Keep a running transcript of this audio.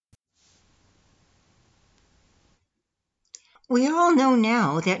We all know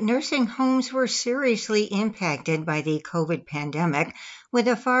now that nursing homes were seriously impacted by the COVID pandemic with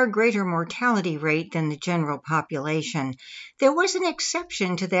a far greater mortality rate than the general population. There was an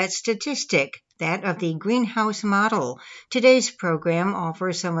exception to that statistic, that of the greenhouse model. Today's program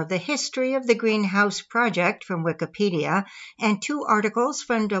offers some of the history of the Greenhouse Project from Wikipedia and two articles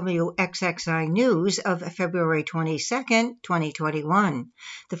from WXXI News of February 22nd, 2021.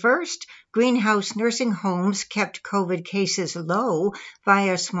 The first, Greenhouse nursing homes kept COVID cases low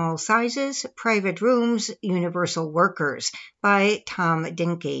via small sizes, private rooms, universal workers, by Tom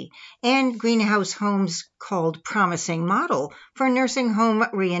Dinky, and Greenhouse Homes called Promising Model for Nursing Home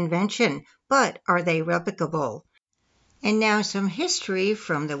Reinvention. But are they replicable? And now some history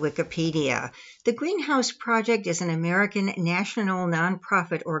from the Wikipedia. The Greenhouse Project is an American national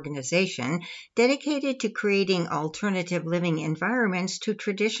nonprofit organization dedicated to creating alternative living environments to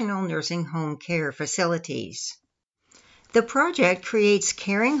traditional nursing home care facilities. The project creates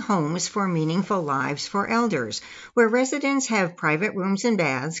caring homes for meaningful lives for elders, where residents have private rooms and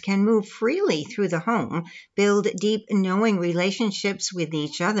baths, can move freely through the home, build deep, knowing relationships with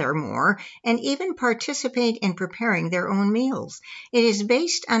each other more, and even participate in preparing their own meals. It is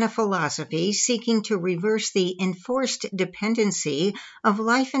based on a philosophy seeking to reverse the enforced dependency of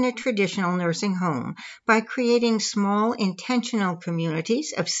life in a traditional nursing home by creating small, intentional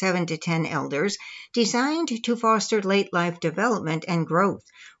communities of 7 to 10 elders designed to foster late life development and growth.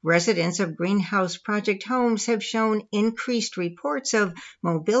 Residents of Greenhouse Project homes have shown increased reports of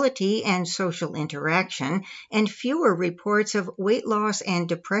mobility and social interaction and fewer reports of weight loss and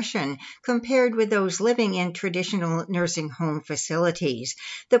depression compared with those living in traditional nursing home facilities.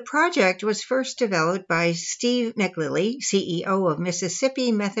 The project was first developed by Steve McLilly, CEO of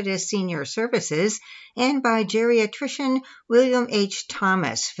Mississippi Methodist Senior Services, and by geriatrician William H.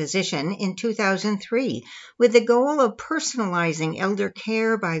 Thomas, physician, in 2003, with the goal of personalizing elder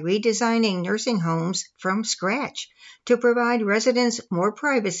care by redesigning nursing homes from scratch to provide residents more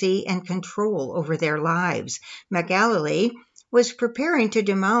privacy and control over their lives. McAlally was preparing to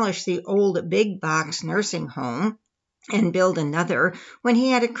demolish the old big box nursing home and build another when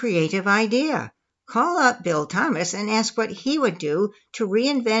he had a creative idea. Call up Bill Thomas and ask what he would do to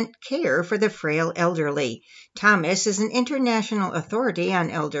reinvent care for the frail elderly. Thomas is an international authority on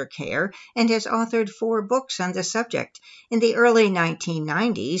elder care and has authored 4 books on the subject. In the early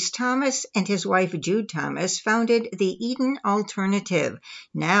 1990s, Thomas and his wife Jude Thomas founded the Eden Alternative,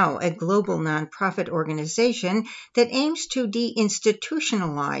 now a global nonprofit organization that aims to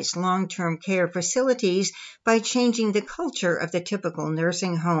deinstitutionalize long-term care facilities by changing the culture of the typical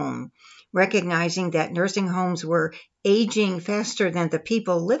nursing home. Recognizing that nursing homes were aging faster than the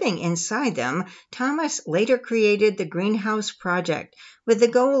people living inside them, Thomas later created the Greenhouse Project with the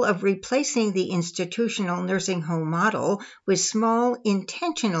goal of replacing the institutional nursing home model with small,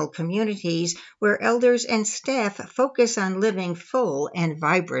 intentional communities where elders and staff focus on living full and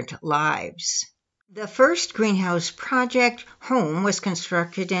vibrant lives. The first Greenhouse Project home was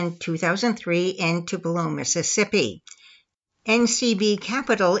constructed in 2003 in Tupelo, Mississippi. NCB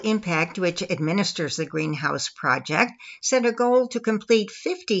Capital Impact, which administers the Greenhouse Project, set a goal to complete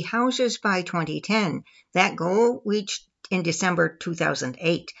 50 houses by 2010. That goal reached in December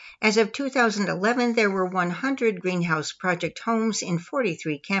 2008. As of 2011, there were 100 Greenhouse Project homes in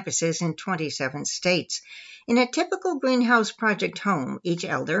 43 campuses in 27 states. In a typical Greenhouse Project home, each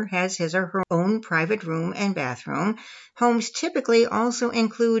elder has his or her own private room and bathroom. Homes typically also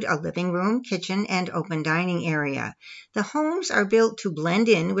include a living room, kitchen, and open dining area. The homes are built to blend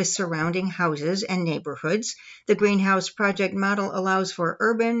in with surrounding houses and neighborhoods. The Greenhouse Project model allows for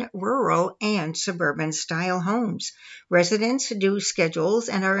urban, rural, and suburban-style homes. Residents do schedules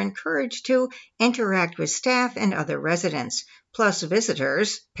and are encouraged to interact with staff and other residents, plus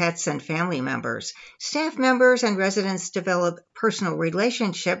visitors, pets, and family members. Staff members and residents develop personal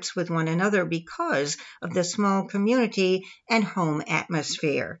relationships with one another because of the small community and home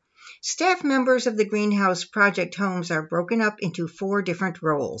atmosphere. Staff members of the Greenhouse Project homes are broken up into 4 different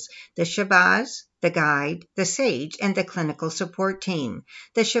roles: the Shabazz, the guide, the sage, and the clinical support team.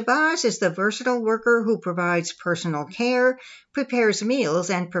 The Shabazz is the versatile worker who provides personal care, prepares meals,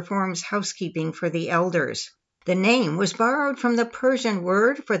 and performs housekeeping for the elders. The name was borrowed from the Persian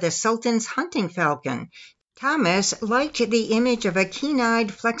word for the Sultan's hunting falcon. Thomas liked the image of a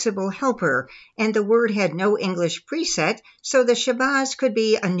keen-eyed, flexible helper, and the word had no English preset, so the Shabazz could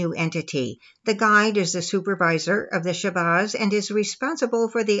be a new entity. The guide is the supervisor of the Shabazz and is responsible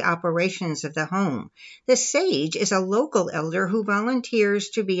for the operations of the home. The sage is a local elder who volunteers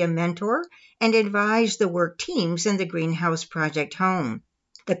to be a mentor and advise the work teams in the Greenhouse Project home.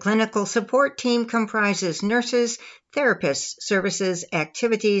 The clinical support team comprises nurses, therapists, services,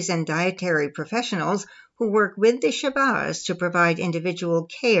 activities, and dietary professionals who work with the Shabazz to provide individual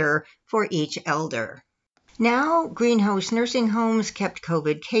care for each elder. Now, greenhouse nursing homes kept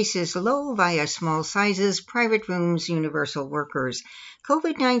COVID cases low via small sizes, private rooms, universal workers.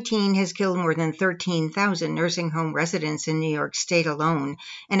 COVID-19 has killed more than 13,000 nursing home residents in New York State alone,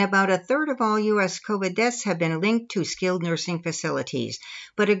 and about a third of all U.S. COVID deaths have been linked to skilled nursing facilities.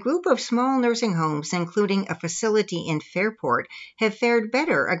 But a group of small nursing homes, including a facility in Fairport, have fared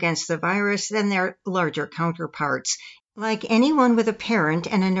better against the virus than their larger counterparts. Like anyone with a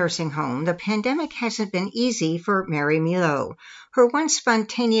parent and a nursing home, the pandemic hasn't been easy for Mary Milo. Her once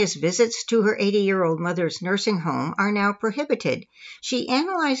spontaneous visits to her 80-year-old mother's nursing home are now prohibited. She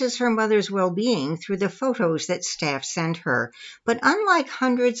analyzes her mother's well-being through the photos that staff send her. But unlike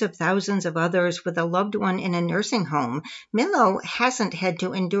hundreds of thousands of others with a loved one in a nursing home, Milo hasn't had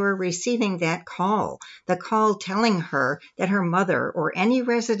to endure receiving that call, the call telling her that her mother or any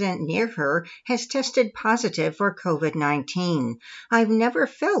resident near her has tested positive for COVID-19. "I've never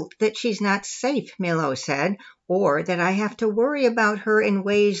felt that she's not safe," Milo said, "or that I have to worry about her in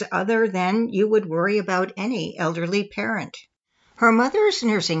ways other than you would worry about any elderly parent." Her mother's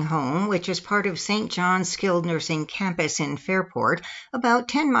nursing home, which is part of St. John's Skilled Nursing Campus in Fairport, about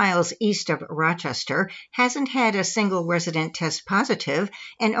 10 miles east of Rochester, hasn't had a single resident test positive,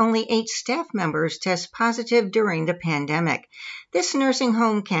 and only 8 staff members test positive during the pandemic. This nursing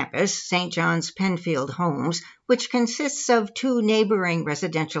home campus, St. John's Penfield Homes, which consists of 2 neighboring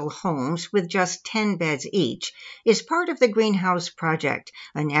residential homes with just 10 beds each, is part of the Greenhouse Project,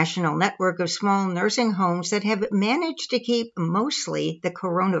 a national network of small nursing homes that have managed to keep mostly the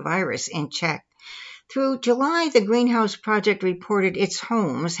coronavirus in check. Through July, the Greenhouse Project reported its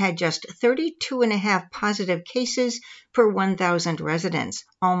homes had just 32.5 positive cases per 1,000 residents,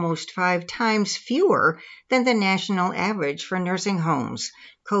 almost 5 times fewer than the national average for nursing homes.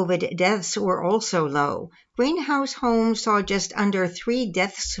 COVID deaths were also low. Greenhouse homes saw just under 3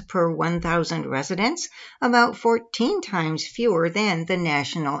 deaths per 1,000 residents, about 14 times fewer than the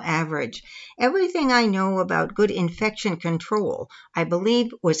national average. "Everything I know about good infection control, I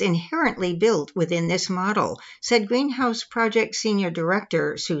believe, was inherently built within this model," said Greenhouse Project Senior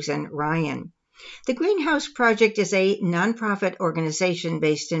Director Susan Ryan. The Greenhouse Project is a nonprofit organization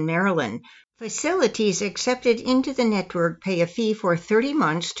based in Maryland. Facilities accepted into the network pay a fee for 30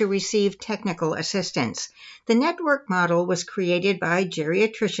 months to receive technical assistance. The network model was created by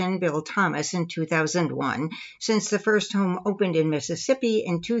geriatrician Bill Thomas in 2001. Since the first home opened in Mississippi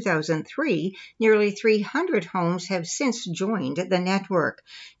in 2003, nearly 300 homes have since joined the network.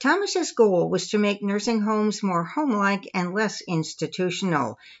 Thomas's goal was to make nursing homes more home-like and less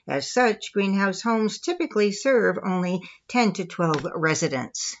institutional. As such, greenhouse homes typically serve only 10 to 12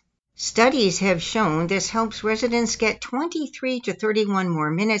 residents. Studies have shown this helps residents get 23 to 31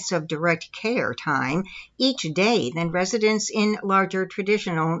 more minutes of direct care time each day than residents in larger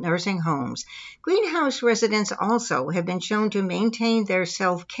traditional nursing homes. Greenhouse residents also have been shown to maintain their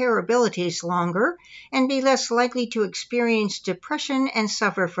self-care abilities longer and be less likely to experience depression and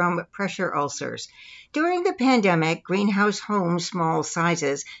suffer from pressure ulcers. During the pandemic, greenhouse homes' small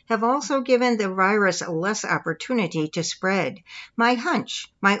sizes have also given the virus less opportunity to spread. My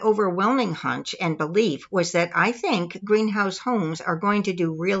overwhelming hunch and belief was that I think greenhouse homes are going to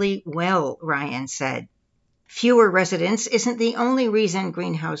do really well, Ryan said. Fewer residents isn't the only reason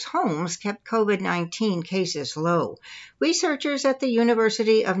greenhouse homes kept COVID-19 cases low. Researchers at the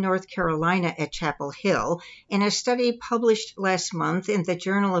University of North Carolina at Chapel Hill, in a study published last month in the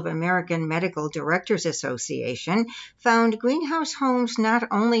Journal of American Medical Directors Association, found greenhouse homes not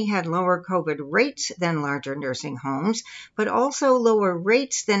only had lower COVID rates than larger nursing homes, but also lower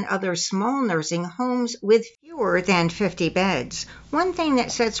rates than other small nursing homes with fewer than 50 beds. One thing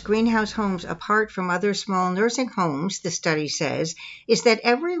that sets greenhouse homes apart from other small nursing homes, the study says, is that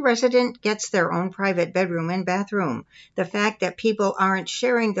every resident gets their own private bedroom and bathroom. The fact that people aren't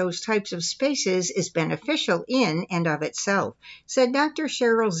sharing those types of spaces is beneficial in and of itself, said Dr.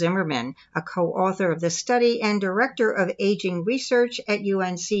 Cheryl Zimmerman, a co-author of the study and director of aging research at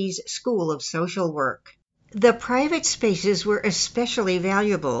UNC's School of Social Work. The private spaces were especially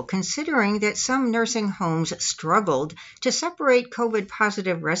valuable considering that some nursing homes struggled to separate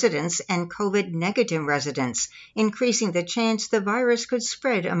COVID-positive residents and COVID-negative residents, increasing the chance the virus could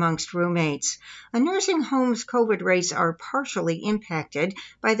spread amongst roommates. A nursing home's COVID rates are partially impacted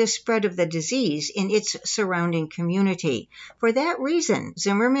by the spread of the disease in its surrounding community. For that reason,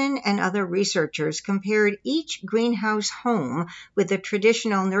 Zimmerman and other researchers compared each greenhouse home with the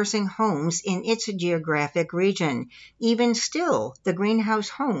traditional nursing homes in its geographic Pacific region. Even still, the greenhouse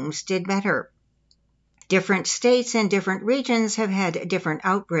homes did better. Different states and different regions have had different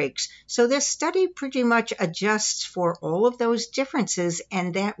outbreaks, so this study pretty much adjusts for all of those differences,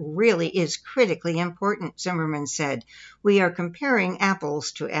 and that really is critically important, Zimmerman said. We are comparing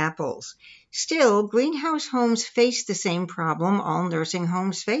apples to apples. Still, greenhouse homes face the same problem all nursing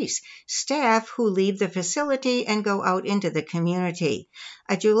homes face: staff who leave the facility and go out into the community.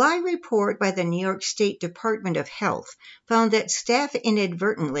 A July report by the New York State Department of Health found that staff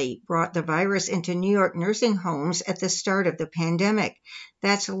inadvertently brought the virus into New York nursing homes at the start of the pandemic.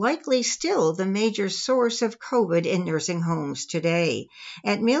 That's likely still the major source of COVID in nursing homes today.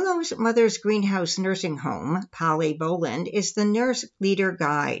 At Milo's Mother's Greenhouse Nursing Home, Polly Boland is the nurse leader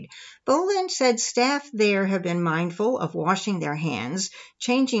guide. Boland said staff there have been mindful of washing their hands,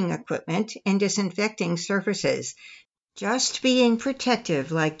 changing equipment, and disinfecting surfaces. Just being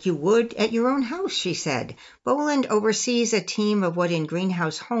protective like you would at your own house, she said. Boland oversees a team of what in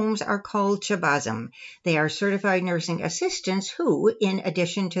greenhouse homes are called Shabazim. They are certified nursing assistants who, in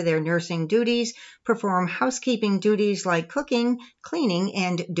addition to their nursing duties, perform housekeeping duties like cooking, cleaning,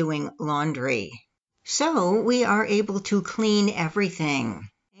 and doing laundry. So we are able to clean everything.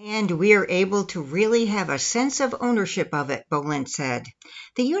 And we're able to really have a sense of ownership of it, Boland said.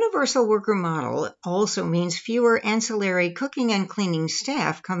 The universal worker model also means fewer ancillary cooking and cleaning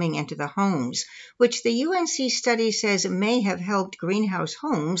staff coming into the homes, which the UNC study says may have helped greenhouse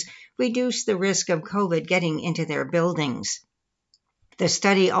homes reduce the risk of COVID getting into their buildings. The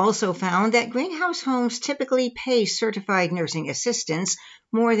study also found that greenhouse homes typically pay certified nursing assistants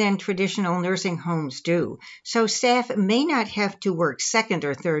more than traditional nursing homes do, so staff may not have to work second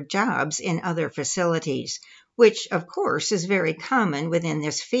or third jobs in other facilities, which, of course, is very common within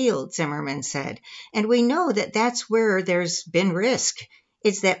this field, Zimmerman said. And we know that that's where there's been risk.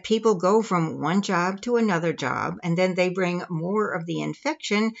 It's that people go from one job to another job, and then they bring more of the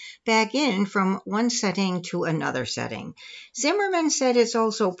infection back in from one setting to another setting. Zimmerman said it's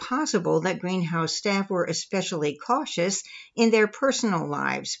also possible that greenhouse staff were especially cautious in their personal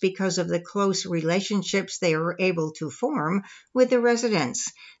lives because of the close relationships they were able to form with the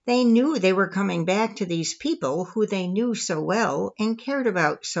residents. They knew they were coming back to these people who they knew so well and cared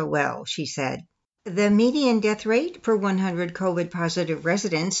about so well, she said. The median death rate per 100 COVID-positive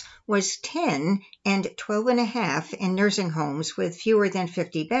residents was 10 and 12.5 in nursing homes with fewer than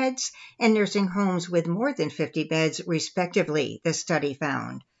 50 beds and nursing homes with more than 50 beds, respectively, the study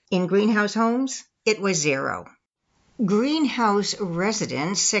found. In greenhouse homes, it was 0. Greenhouse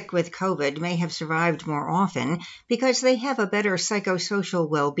residents sick with COVID may have survived more often because they have a better psychosocial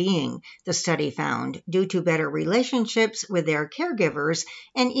well-being, the study found, due to better relationships with their caregivers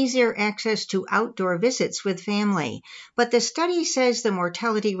and easier access to outdoor visits with family. But the study says the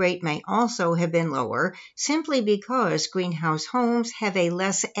mortality rate may also have been lower simply because greenhouse homes have a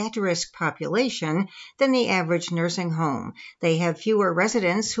less at-risk population than the average nursing home. They have fewer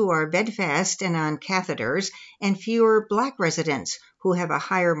residents who are bedfast and on catheters, and fewer Black residents who have a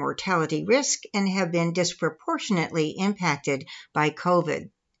higher mortality risk and have been disproportionately impacted by COVID.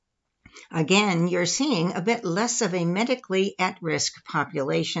 Again, you're seeing a bit less of a medically at-risk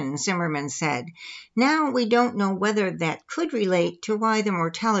population, Zimmerman said. Now, we don't know whether that could relate to why the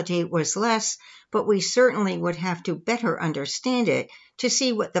mortality was less, but we certainly would have to better understand it to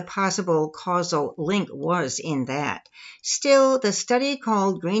see what the possible causal link was in that. Still, the study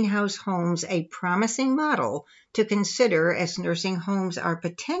called greenhouse homes a promising model to consider as nursing homes are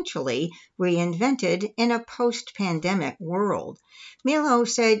potentially reinvented in a post-pandemic world. Milo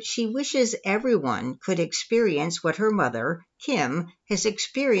said she wishes everyone could experience what her mother, Kim, has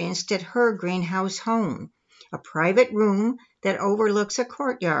experienced at her greenhouse home: a private room that overlooks a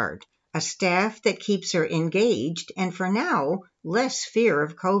courtyard, a staff that keeps her engaged, and for now, less fear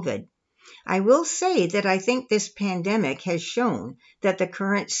of COVID. I will say that I think this pandemic has shown that the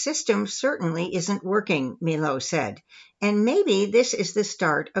current system certainly isn't working, Milo said, and maybe this is the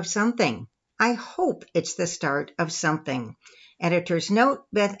start of something. I hope it's the start of something. Editor's note: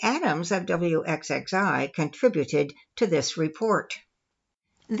 Beth Adams of WXXI contributed to this report.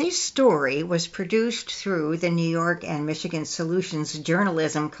 This story was produced through the New York and Michigan Solutions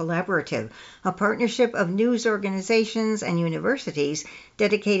Journalism Collaborative, a partnership of news organizations and universities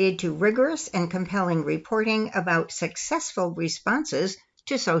dedicated to rigorous and compelling reporting about successful responses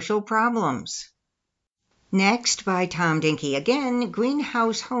to social problems. Next, by Tom Dinky again,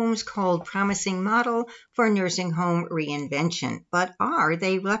 greenhouse homes called promising model for nursing home reinvention. But are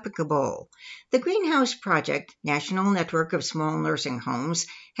they replicable? The Greenhouse Project, national network of small nursing homes,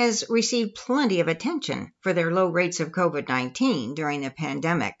 has received plenty of attention for their low rates of COVID-19 during the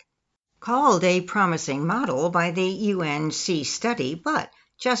pandemic. Called a promising model by the UNC study, but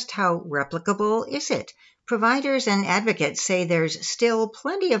just how replicable is it? Providers and advocates say there's still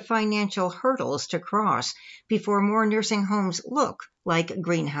plenty of financial hurdles to cross before more nursing homes look like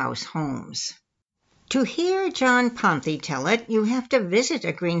greenhouse homes. To hear John Ponte tell it, you have to visit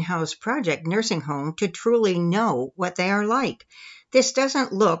a Greenhouse Project nursing home to truly know what they are like. This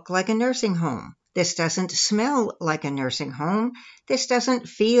doesn't look like a nursing home. This doesn't smell like a nursing home. This doesn't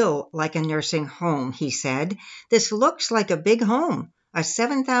feel like a nursing home, he said. This looks like a big home, a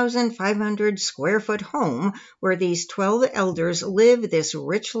 7,500 square foot home where these 12 elders live this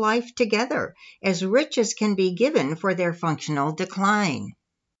rich life together, as rich as can be given for their functional decline.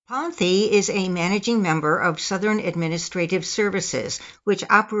 Ponte is a managing member of Southern Administrative Services, which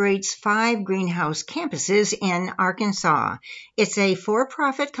operates 5 greenhouse campuses in Arkansas. It's a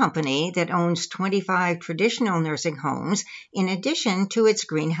for-profit company that owns 25 traditional nursing homes in addition to its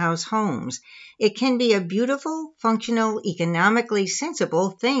greenhouse homes. It can be a beautiful, functional, economically sensible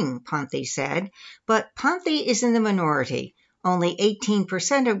thing, Ponte said, but Ponte is in the minority. Only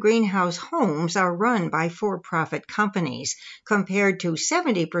 18% of greenhouse homes are run by for-profit companies, compared to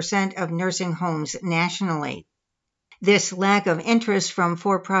 70% of nursing homes nationally. This lack of interest from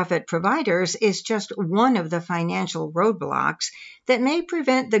for-profit providers is just one of the financial roadblocks that may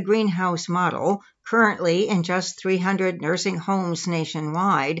prevent the greenhouse model, currently in just 300 nursing homes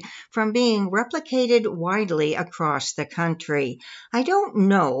nationwide, from being replicated widely across the country. I don't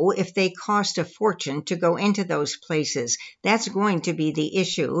know if they cost a fortune to go into those places. That's going to be the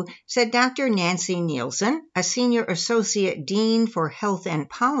issue, said Dr. Nancy Nielsen, a senior associate dean for health and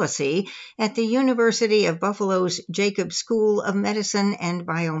policy at the University of Buffalo's Jacobs School of Medicine and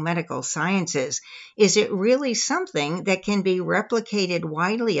Biomedical Sciences. Is it really something that can be replicated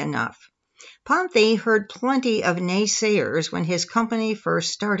widely enough? Ponte heard plenty of naysayers when his company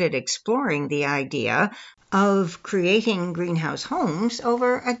first started exploring the idea of creating greenhouse homes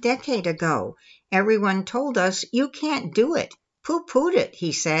over a decade ago. Everyone told us, you can't do it. Pooh-poohed it,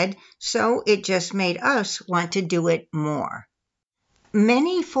 he said, so it just made us want to do it more.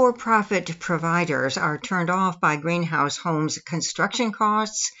 Many for-profit providers are turned off by greenhouse homes' construction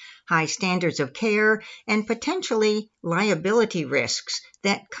costs, high standards of care, and potentially liability risks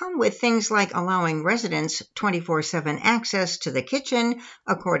that come with things like allowing residents 24/7 access to the kitchen,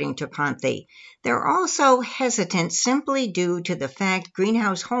 according to Ponte. They're also hesitant simply due to the fact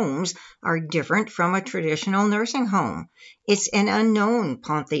greenhouse homes are different from a traditional nursing home. It's an unknown,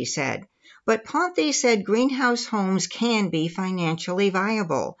 Ponte said. But Ponte said greenhouse homes can be financially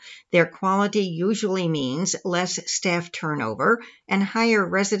viable. Their quality usually means less staff turnover and higher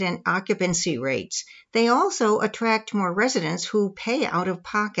resident occupancy rates. They also attract more residents who pay out of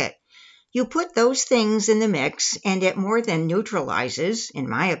pocket. You put those things in the mix, and it more than neutralizes, in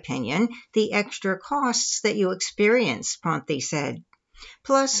my opinion, the extra costs that you experience, Ponte said.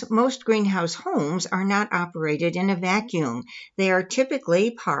 Plus, most greenhouse homes are not operated in a vacuum. They are typically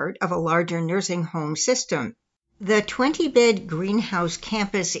part of a larger nursing home system. The 20-bed greenhouse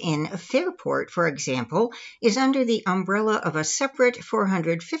campus in Fairport, for example, is under the umbrella of a separate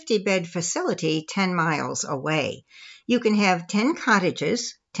 450-bed facility 10 miles away. You can have 10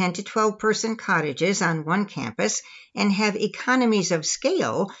 cottages, 10 to 12-person cottages on one campus, and have economies of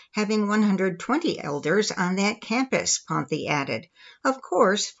scale having 120 elders on that campus, Ponte added. Of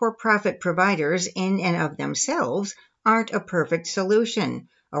course, for-profit providers in and of themselves aren't a perfect solution.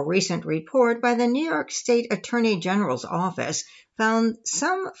 A recent report by the New York State Attorney General's office found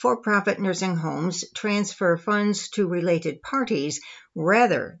some for-profit nursing homes transfer funds to related parties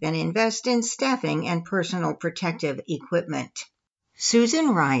rather than invest in staffing and personal protective equipment. Susan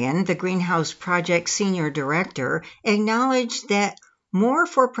Ryan, the Greenhouse Project Senior Director, acknowledged that more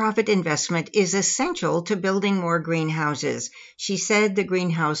for-profit investment is essential to building more greenhouses. She said the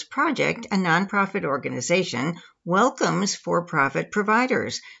Greenhouse Project, a nonprofit organization, welcomes for-profit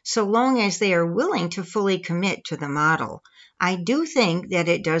providers, so long as they are willing to fully commit to the model. I do think that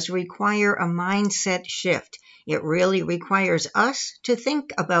it does require a mindset shift. It really requires us to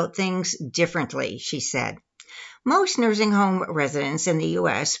think about things differently, she said. Most nursing home residents in the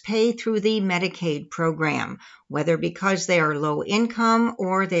U.S. pay through the Medicaid program, whether because they are low income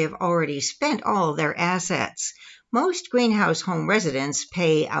or they have already spent all their assets. Most greenhouse home residents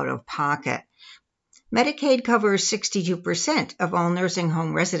pay out of pocket. Medicaid covers 62% of all nursing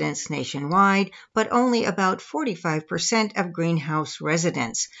home residents nationwide, but only about 45% of greenhouse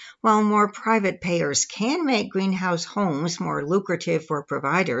residents. While more private payers can make greenhouse homes more lucrative for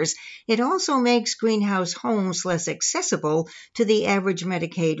providers, it also makes greenhouse homes less accessible to the average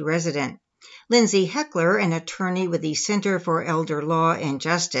Medicaid resident. Lindsay Heckler, an attorney with the Center for Elder Law and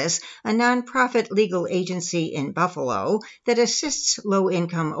Justice, a nonprofit legal agency in Buffalo that assists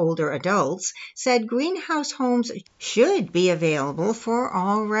low-income older adults, said greenhouse homes should be available for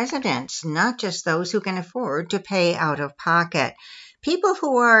all residents, not just those who can afford to pay out of pocket. People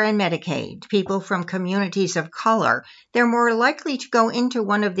who are in Medicaid, people from communities of color, they're more likely to go into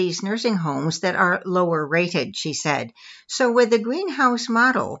one of these nursing homes that are lower rated, she said. So with the greenhouse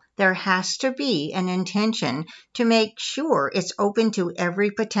model, there has to be an intention to make sure it's open to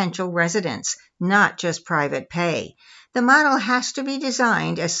every potential resident, not just private pay. The model has to be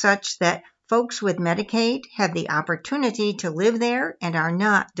designed as such that folks with Medicaid have the opportunity to live there and are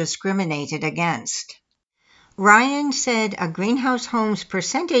not discriminated against. Ryan said a greenhouse home's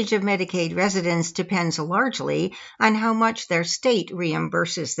percentage of Medicaid residents depends largely on how much their state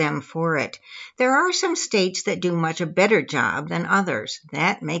reimburses them for it. There are some states that do much a better job than others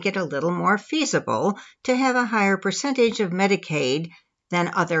that make it a little more feasible to have a higher percentage of Medicaid than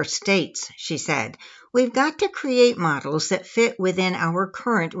other states, she said. We've got to create models that fit within our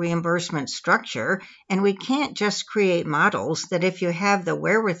current reimbursement structure, and we can't just create models that if you have the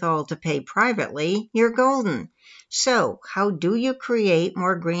wherewithal to pay privately, you're golden. So, how do you create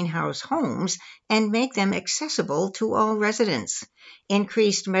more greenhouse homes and make them accessible to all residents?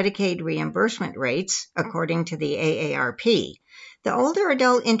 Increased Medicaid reimbursement rates, according to the AARP. The Older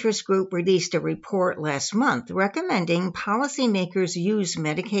Adult Interest Group released a report last month recommending policymakers use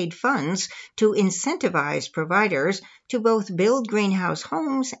Medicaid funds to incentivize providers to both build greenhouse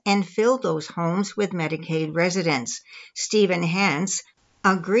homes and fill those homes with Medicaid residents. Stephen Hance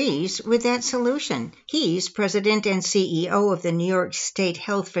agrees with that solution. He's president and CEO of the New York State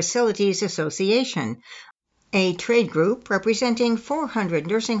Health Facilities Association, a trade group representing 400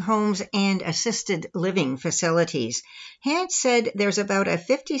 nursing homes and assisted living facilities. Hance said there's about a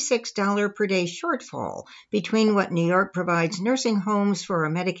 $56 per day shortfall between what New York provides nursing homes for a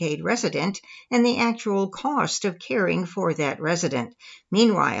Medicaid resident and the actual cost of caring for that resident.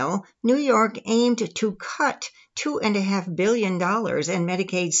 Meanwhile, New York aimed to cut $2.5 billion in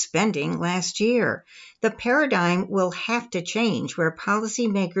Medicaid spending last year. The paradigm will have to change where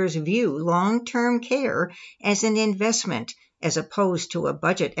policymakers view long-term care as an investment as opposed to a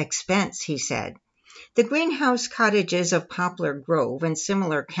budget expense, he said. The greenhouse cottages of Poplar Grove and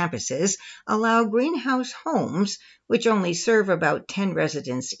similar campuses allow greenhouse homes, which only serve about 10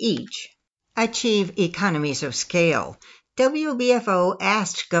 residents each, achieve economies of scale. WBFO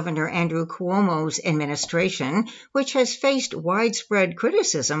asked Governor Andrew Cuomo's administration, which has faced widespread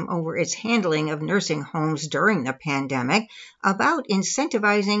criticism over its handling of nursing homes during the pandemic, about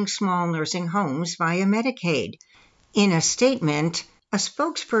incentivizing small nursing homes via Medicaid. In a statement, a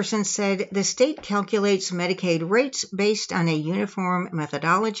spokesperson said the state calculates Medicaid rates based on a uniform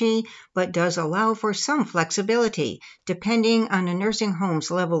methodology, but does allow for some flexibility, depending on a nursing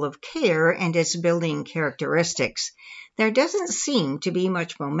home's level of care and its building characteristics. There doesn't seem to be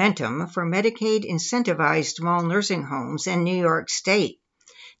much momentum for Medicaid-incentivized small nursing homes in New York State.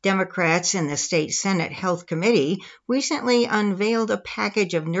 Democrats in the State Senate Health Committee recently unveiled a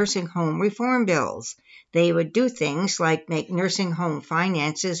package of nursing home reform bills. They would do things like make nursing home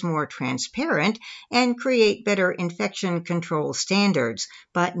finances more transparent and create better infection control standards,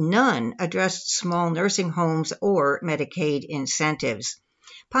 but none addressed small nursing homes or Medicaid incentives.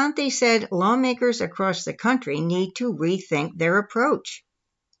 Ponte said lawmakers across the country need to rethink their approach.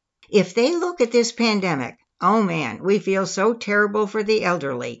 If they look at this pandemic, oh man, we feel so terrible for the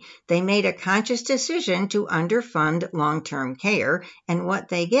elderly. They made a conscious decision to underfund long-term care, and what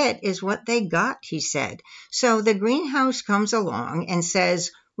they get is what they got, he said. So the greenhouse comes along and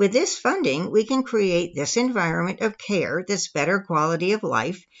says, with this funding, we can create this environment of care that's better quality of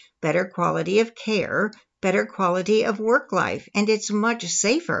life, better quality of care, better quality of work life, and it's much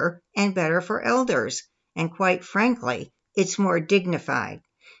safer and better for elders. And quite frankly, it's more dignified.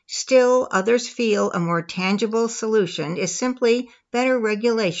 Still, others feel a more tangible solution is simply better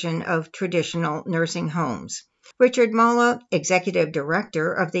regulation of traditional nursing homes. Richard Malla, Executive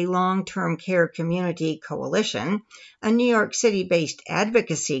Director of the Long-Term Care Community Coalition, a New York City-based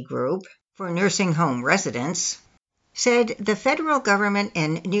advocacy group for nursing home residents, said the federal government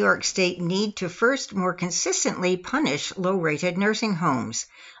and New York State need to first more consistently punish low-rated nursing homes.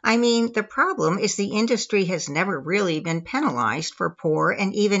 I mean, the problem is the industry has never really been penalized for poor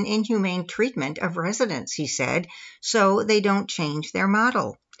and even inhumane treatment of residents, he said, so they don't change their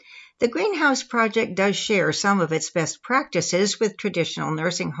model. The Greenhouse Project does share some of its best practices with traditional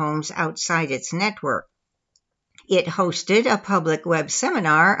nursing homes outside its network. It hosted a public web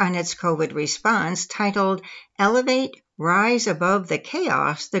seminar on its COVID response titled Elevate, Rise Above the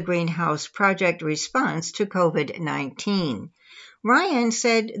Chaos, the Greenhouse Project Response to COVID-19. Ryan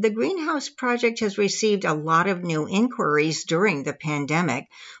said the Greenhouse Project has received a lot of new inquiries during the pandemic,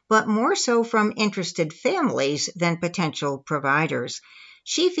 but more so from interested families than potential providers.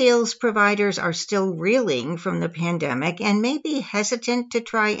 She feels providers are still reeling from the pandemic and may be hesitant to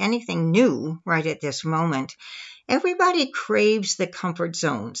try anything new right at this moment. Everybody craves the comfort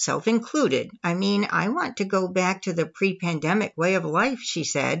zone, self included. I want to go back to the pre-pandemic way of life, she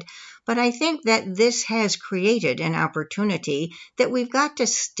said, but I think that this has created an opportunity that we've got to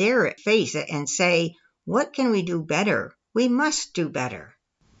face it and say, what can we do better? We must do better.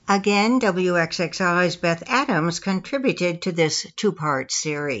 Again, WXXI's Beth Adams contributed to this two-part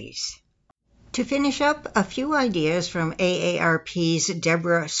series. To finish up, a few ideas from AARP's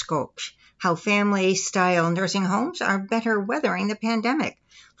Deborah Skopch. How family-style nursing homes are better weathering the pandemic.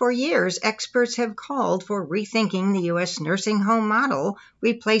 For years, experts have called for rethinking the U.S. nursing home model,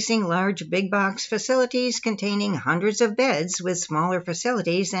 replacing large big-box facilities containing hundreds of beds with smaller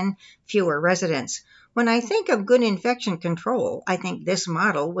facilities and fewer residents. When I think of good infection control, I think this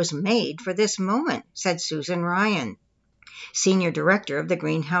model was made for this moment, said Susan Ryan, Senior Director of the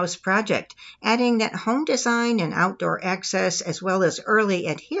Greenhouse Project, adding that home design and outdoor access, as well as early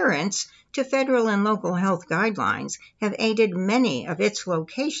adherence to federal and local health guidelines, have aided many of its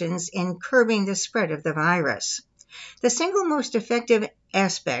locations in curbing the spread of the virus. The single most effective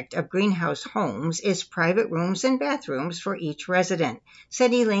aspect of greenhouse homes is private rooms and bathrooms for each resident,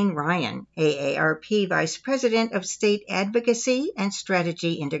 said Elaine Ryan, AARP Vice President of State Advocacy and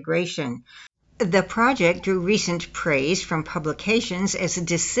Strategy Integration. The project drew recent praise from publications as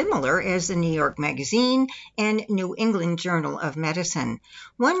dissimilar as the New York Magazine and New England Journal of Medicine.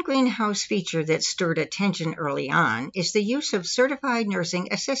 One greenhouse feature that stirred attention early on is the use of certified nursing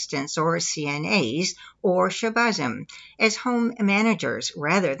assistants, or CNAs, or shabazim, as home managers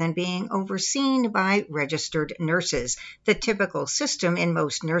rather than being overseen by registered nurses, the typical system in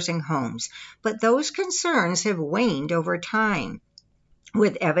most nursing homes. But those concerns have waned over time,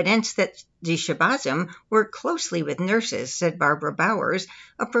 with evidence that the shabazim work closely with nurses, said Barbara Bowers,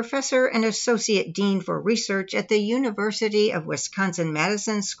 a professor and associate dean for research at the University of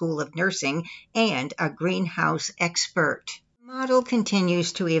Wisconsin-Madison School of Nursing and a greenhouse expert. The model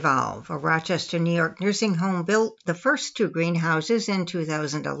continues to evolve. A Rochester, New York nursing home built the first two greenhouses in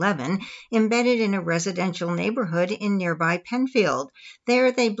 2011, embedded in a residential neighborhood in nearby Penfield.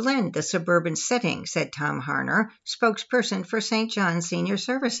 There they blend the suburban setting, said Tom Harner, spokesperson for St. John's Senior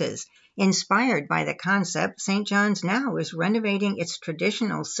Services. Inspired by the concept, St. John's now is renovating its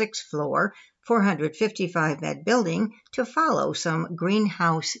traditional sixth-floor, 455-bed building to follow some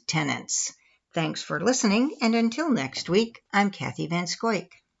greenhouse tenants. Thanks for listening, and until next week, I'm Kathy Van Scoik.